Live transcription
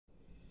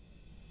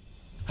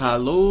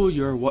Hello,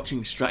 you're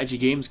watching Strategy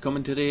Games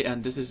Commentary,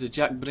 and this is the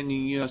Jack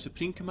bringing you a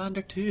Supreme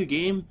Commander 2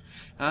 game,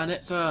 and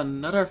it's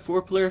another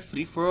 4-player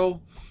free-for-all.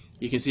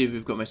 You can see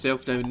we've got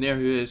myself down there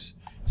who is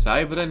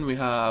Cyberin, we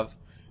have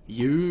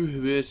you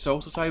who is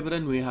also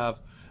Cyberin, we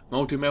have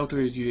Multi-Melter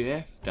who's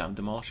UF, damn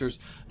Demolishers,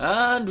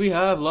 and we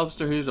have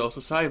Lobster who's also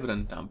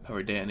Cyberin, damn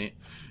Power Detonate.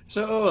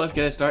 So let's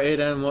get it started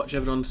and watch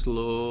everyone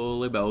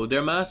slowly build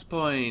their mass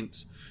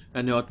points.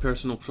 And the odd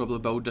person will probably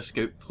build a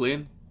scout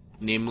plane,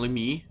 namely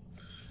me.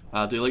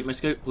 I do like my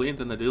scout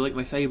planes and I do like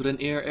my Cyberin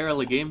air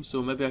early game,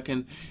 so maybe I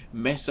can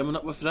mess someone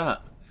up with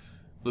that.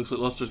 Looks like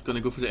Lobster's going to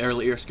go for the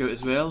early air scout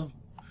as well.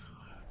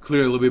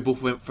 Clearly we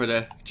both went for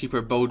the cheaper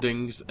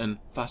buildings and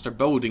faster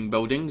building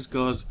buildings,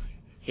 because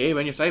hey,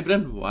 when you're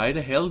Cyberin, why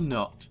the hell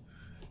not?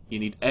 You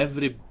need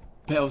every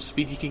bit of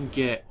speed you can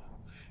get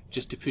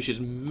just to push as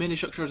many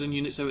structures and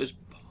units out as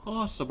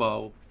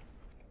possible.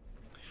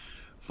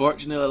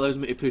 Fortunately it allows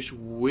me to push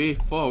way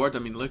forward. I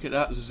mean, look at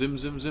that, zoom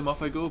zoom zoom,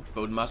 off I go,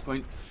 build mass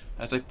point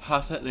as I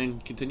pass it, then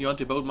continue on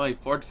to build my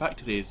Ford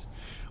factories,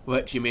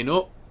 which you may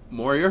know,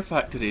 more air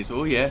factories.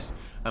 Oh yes,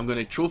 I'm going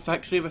to throw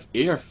factory with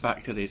air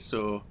factories,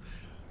 so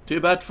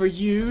too bad for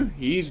you,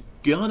 he's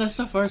gonna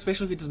suffer,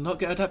 especially if he does not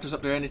get adapters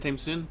up there anytime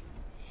soon.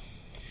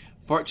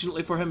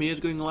 Fortunately for him, he is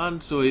going to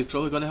land, so he's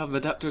probably going to have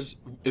adapters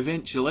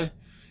eventually,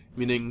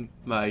 meaning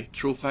my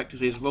troll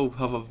factories will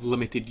have of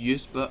limited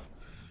use, but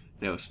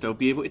they'll still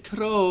be able to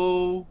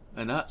throw,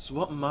 and that's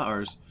what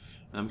matters.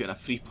 And I'm getting a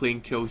free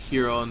plane kill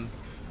here on...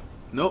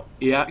 Nope,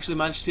 he actually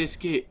managed to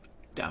escape.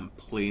 Damn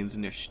planes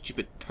and their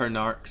stupid turn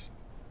arcs.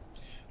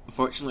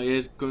 Unfortunately, he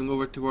is going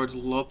over towards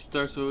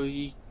Lobster, so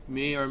he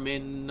may or may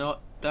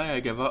not die.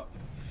 I give up.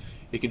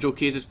 He control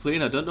K's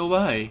plane, I don't know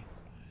why.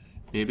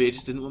 Maybe he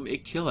just didn't want me to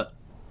kill it.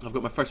 I've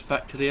got my first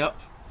factory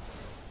up.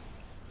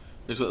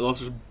 There's like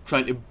Lobster's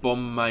trying to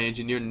bomb my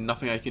engineer,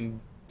 nothing I can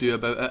do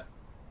about it.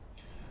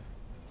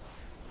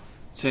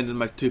 Sending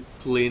my 2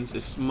 planes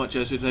as much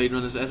as I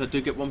run as it is. I do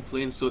get 1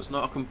 plane, so it's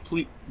not a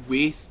complete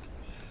waste.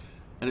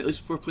 And at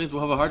least 4 planes will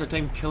have a harder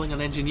time killing an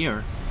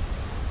engineer.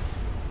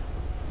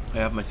 I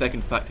have my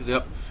second factory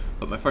up,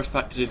 but my first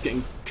factory is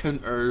getting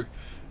counter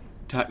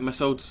attack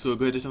missiles, so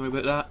go ahead and do something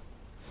about that.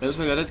 It looks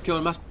like I did kill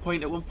a mass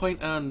point at one point,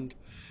 and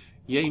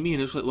yay me, and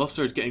it looks like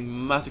Lobster is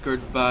getting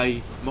massacred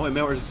by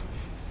Multi-Melter's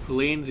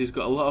planes. He's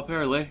got a lot up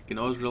early, can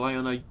always rely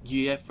on a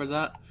UF for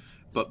that,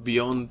 but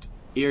beyond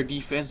air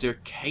defense they're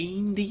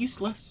kinda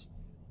useless.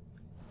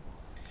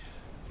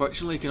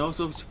 Fortunately, you can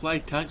also supply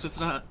tanks with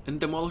that and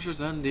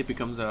demolishers, and it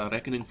becomes a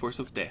reckoning force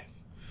of death.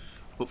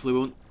 Hopefully we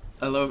won't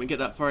allow him to get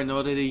that far, and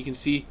already you can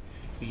see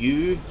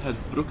you has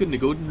broken the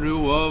golden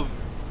rule of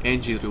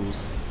NG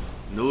rules.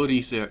 No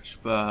research,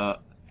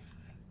 but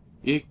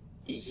there's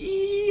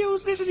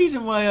a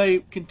reason why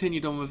I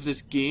continued on with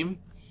this game.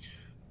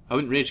 I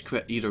wouldn't rage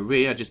quit either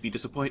way, I'd just be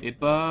disappointed,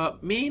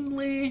 but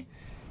mainly,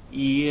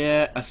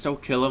 yeah, I still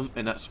kill him,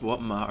 and that's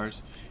what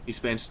matters. He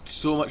spends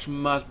so much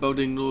mass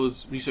building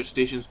those research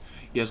stations,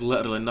 he has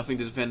literally nothing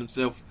to defend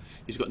himself.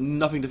 He's got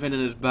nothing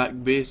defending his back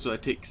base, so I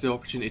take the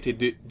opportunity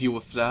to deal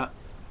with that.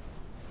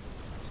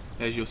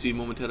 As you'll see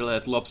momentarily,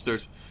 as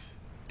Lobster's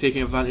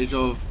taking advantage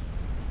of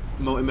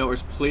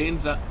Multi-Melter's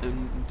planes,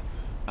 and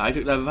I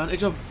took the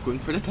advantage of going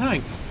for the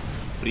tanks.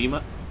 Free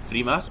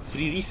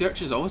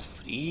research is always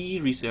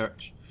free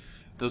research.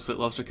 It looks like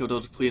Lobster killed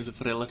all the planes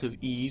with relative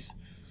ease.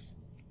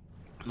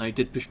 And I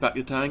did push back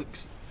the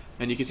tanks,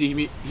 and you can see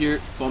me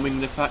here bombing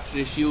the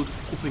factory shield,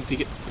 hoping to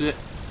get through it,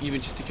 even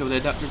just to kill the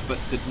adapters, but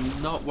did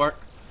not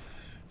work.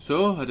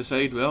 So I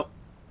decided, well,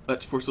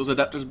 let's force those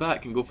adapters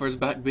back and go for his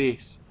back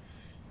base.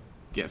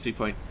 Get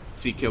a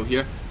free kill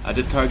here. I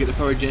did target the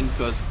power gen,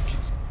 because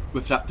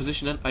with that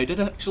positioning, I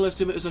did actually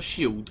assume it was a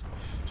shield,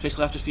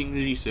 especially after seeing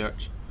the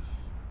research.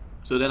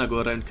 So then I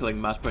go around killing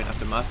mass point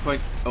after mass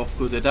point, off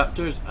goes the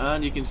adapters,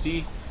 and you can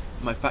see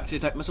my factory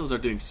attack missiles are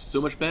doing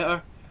so much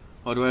better.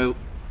 Although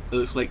it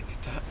looks like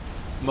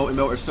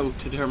Multi-Melter is still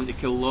determined to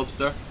kill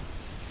Lobster.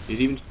 He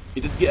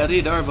did get a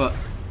radar, but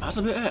that's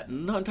about it.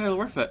 Not entirely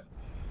worth it.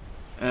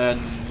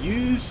 And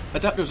U's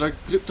adapters are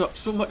grouped up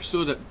so much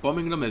so that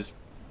bombing them is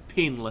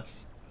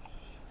painless.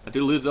 I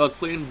do lose the odd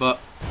plane, but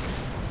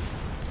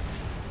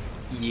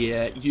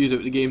yeah, U's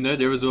out the game now.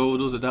 There was all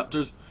those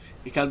adapters.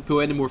 He can't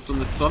pull any more from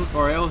the front,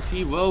 or else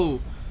he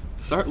will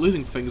start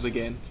losing things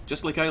again.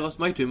 Just like I lost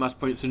my 2 mass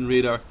points in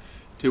radar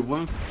to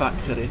 1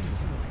 factory.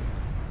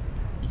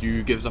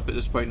 You gives up at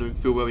this point, knowing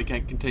full well he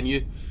can't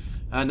continue.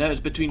 And now it's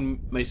between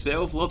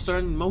myself, Lobster,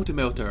 and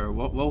Multi-Melter.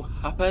 What will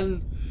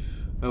happen?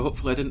 Well,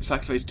 hopefully I didn't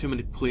sacrifice too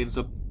many planes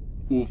up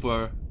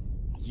over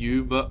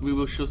you, but we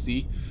will shall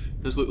see.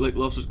 It does look like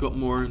Lobster's got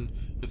more, and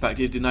the fact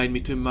he's denied me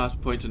 2 mass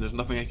points and there's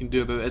nothing I can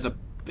do about it is a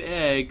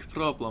big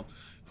problem.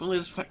 If only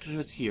this factory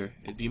was here,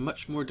 it'd be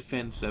much more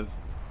defensive.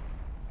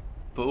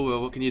 But oh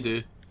well, what can you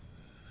do?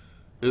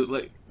 It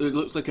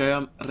looks like I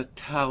am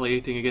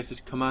retaliating against his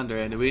commander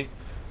anyway.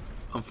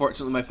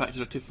 Unfortunately, my factories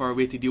are too far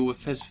away to deal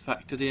with his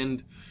factory,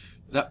 and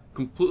that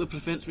completely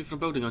prevents me from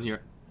building on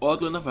here.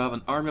 Oddly enough, I have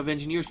an army of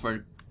engineers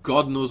for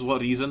God knows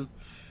what reason.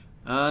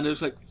 And it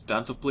looks like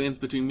dance of planes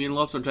between me and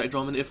Lobster. I'm trying to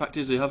draw them into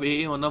factories. They have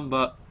AA on them,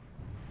 but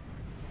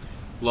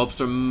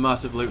Lobster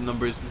massively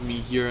outnumbers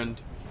me here,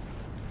 and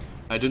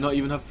I do not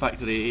even have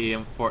factory AA,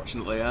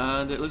 unfortunately.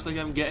 And it looks like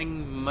I'm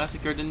getting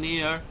massacred in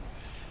the air.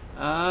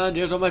 And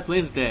there's all my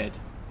planes dead.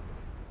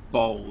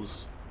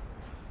 Balls.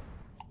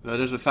 Well,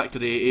 there's a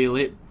factory AA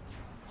late,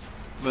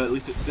 but at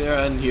least it's there.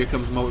 And here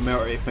comes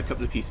Multi-Melter to pick up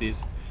the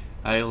pieces.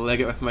 I leg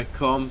it with my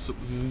comms, so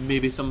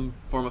maybe some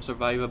form of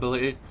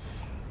survivability.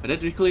 I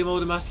did reclaim all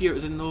the mass here. It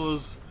was in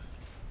those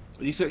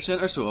research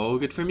centres, so all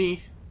good for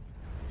me.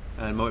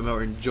 And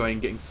Multi-Melter enjoying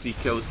getting free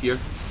kills here.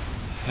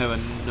 How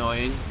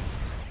annoying.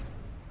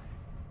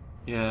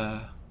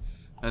 Yeah.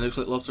 And it looks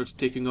like Lobster's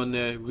taking on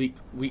the weak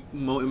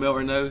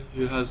Multi-Melter now,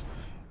 who has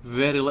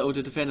very little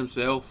to defend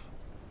himself.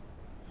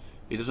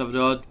 He does have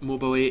the odd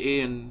mobile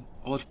AA and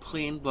odd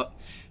plane, but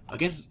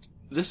against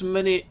this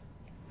many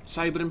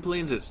Cybran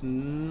planes, it's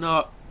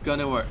not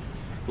gonna work.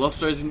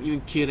 Lobster isn't even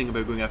caring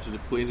about going after the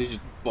planes, he's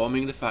just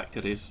bombing the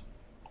factories.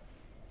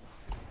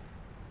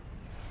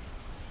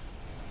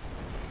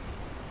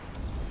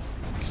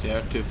 There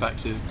are 2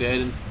 factories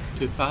dead and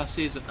 2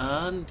 passes,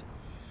 and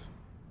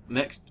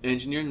next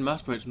engineering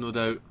mass points, no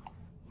doubt.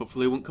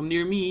 Hopefully it won't come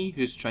near me,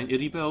 who's trying to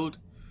rebuild.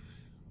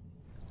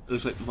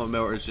 Looks like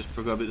Melter's just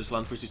forgot about this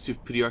land force, he's too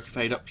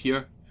preoccupied up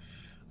here.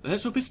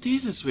 Let's hope it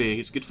stays this way,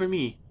 it's good for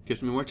me.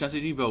 Gives me more chance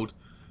to rebuild.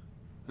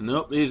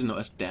 Nope, he's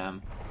noticed,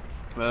 damn.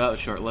 Well, that was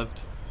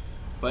short-lived.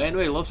 But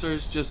anyway,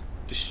 Lobster's just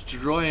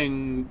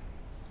destroying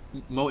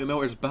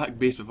Multi-Melter's back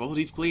base with all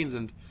these planes,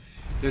 and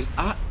there's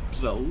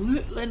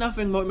absolutely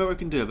nothing Multi-Melter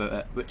can do about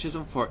it, which is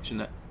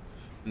unfortunate.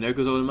 And there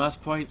goes all the mass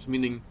points,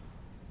 meaning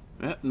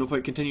no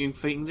point continuing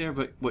fighting there,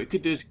 but what he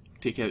could do is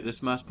take out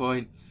this mass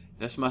point,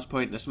 this mass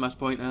point, this mass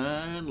point,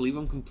 and leave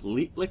him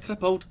completely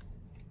crippled.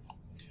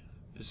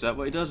 Is that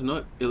what he does?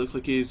 No, it looks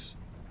like he's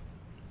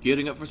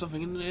gearing up for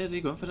something, and is he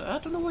going for it? I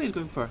don't know what he's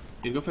going for.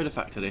 He's going for the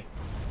factory.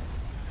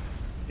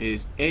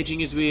 He's edging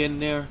his way in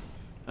there,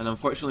 and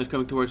unfortunately he's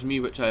coming towards me,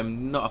 which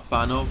I'm not a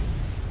fan of.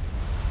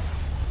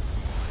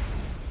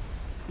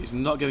 He's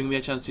not giving me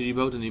a chance to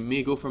rebuild, and he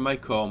may go for my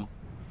comm.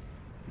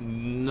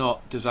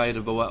 Not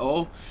desirable at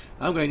all.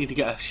 I'm going to need to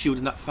get a shield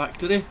in that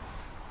factory.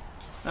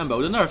 And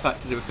build another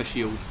factory with a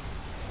shield.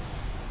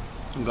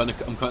 I'm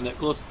cutting it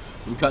close.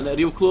 I'm cutting it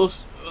real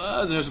close.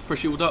 And there's a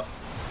first shield up.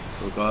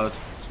 Oh god,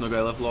 it's not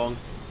going to live long.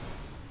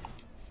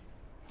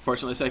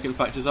 Fortunately, second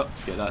factory's up.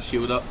 Get that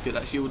shield up. Get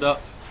that shield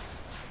up.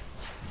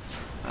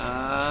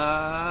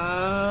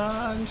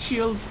 And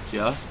shield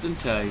just in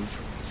time.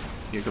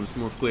 Here comes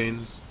more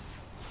planes.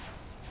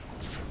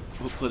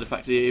 Hopefully the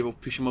factory will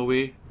push him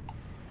away.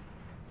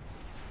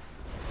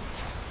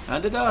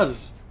 And it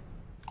does!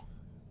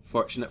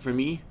 Fortunate for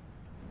me.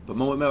 But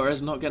Multi-Melter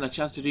is not getting a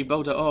chance to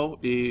rebuild at all.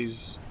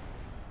 He's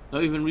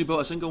not even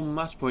rebuilt a single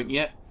mass point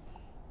yet.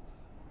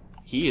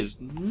 He is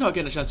not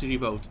getting a chance to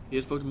rebuild. He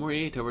has built more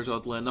AA towers,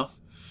 oddly enough.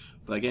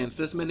 But against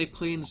this many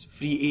planes,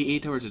 3 AA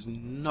towers is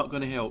not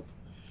going to help.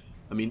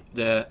 I mean,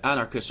 the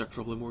anarchists are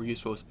probably more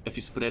useful if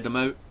you spread them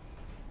out.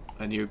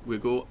 And here we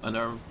go,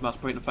 another mass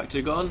point and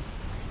factory gone.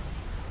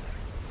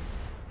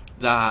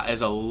 That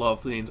is a lot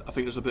of planes. I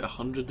think there's about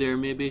 100 there,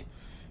 maybe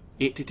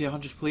 80 to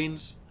 100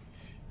 planes.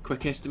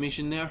 Quick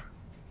estimation there.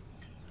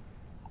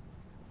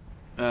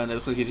 And it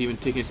looks like he's even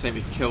taking his time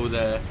to kill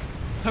the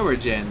power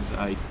gens.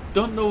 I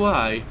don't know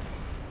why,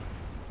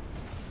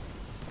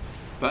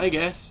 but I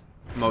guess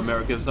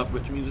Multi-Melter gives up,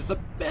 which means it's a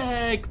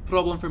big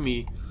problem for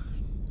me.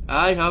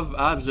 I have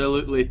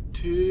absolutely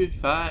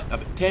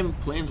about 10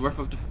 planes worth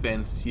of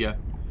defense here.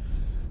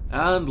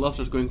 And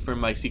Lobster's going for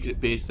my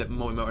secret base that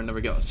Multi-Melter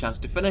never got a chance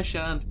to finish,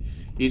 and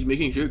he's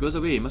making sure it goes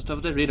away. He must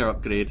have the radar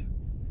upgrade.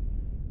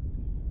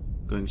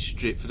 Going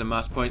straight for the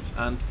mass points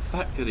and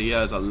factory. Yeah,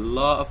 there's a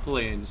lot of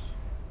planes.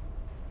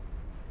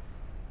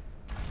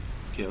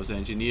 Kills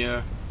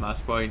engineer,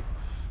 mass point,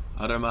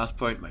 other mass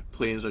point. My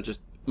planes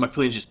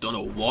just don't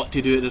know what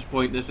to do at this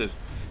point.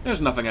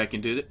 There's nothing I can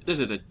do. This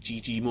is a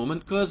GG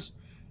moment, because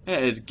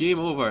it is game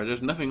over.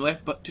 There's nothing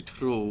left but to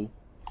troll.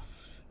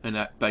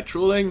 And by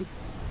trolling,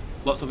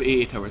 lots of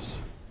AA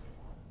towers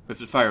with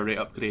the fire rate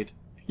upgrade.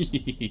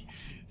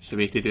 It's the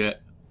way to do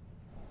it.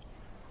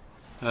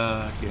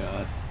 Oh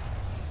god.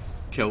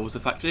 Kills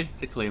the factory,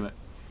 reclaim it.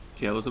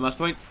 Kills the mass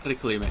point,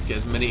 reclaim it. Get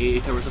as many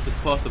AA towers up as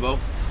possible.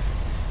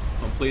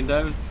 One plane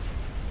down.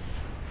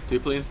 2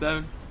 planes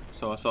down.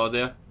 So I saw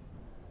there.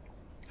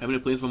 How many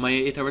planes will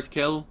my AA towers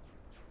kill?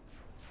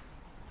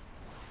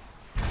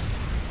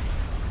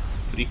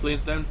 3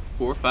 planes down.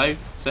 4, 5,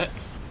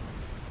 6.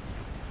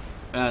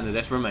 And the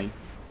rest were mine.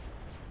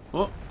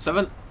 Oh,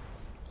 7.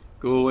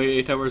 Go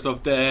away, towers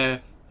of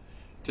death.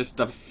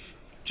 Just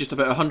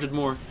about 100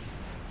 more.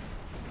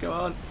 Come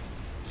on.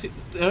 See,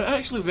 they're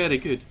actually very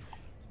good.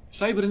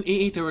 Cybran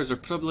AA towers are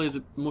probably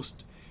the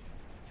most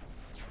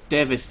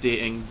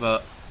devastating,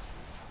 but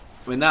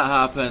when that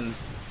happens,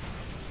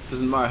 it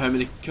doesn't matter how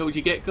many kills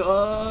you get,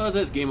 cause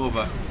it's game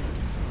over.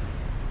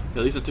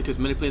 At least I took as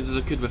many planes as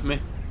I could with me.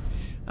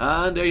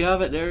 And there you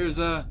have it, there's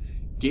a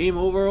game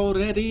over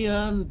already,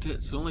 and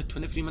it's only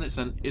 23 minutes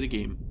into the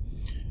game.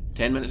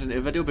 10 minutes into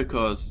the video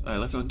because I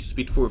left on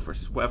speed 4 for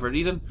whatever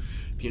reason.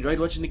 If you enjoyed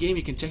watching the game,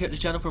 you can check out the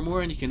channel for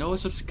more, and you can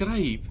always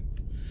subscribe.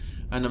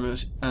 And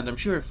I'm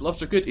sure if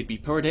loves are good, he'd be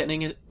power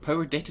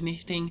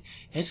detonating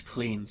his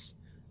planes.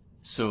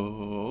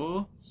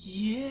 So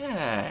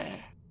yeah.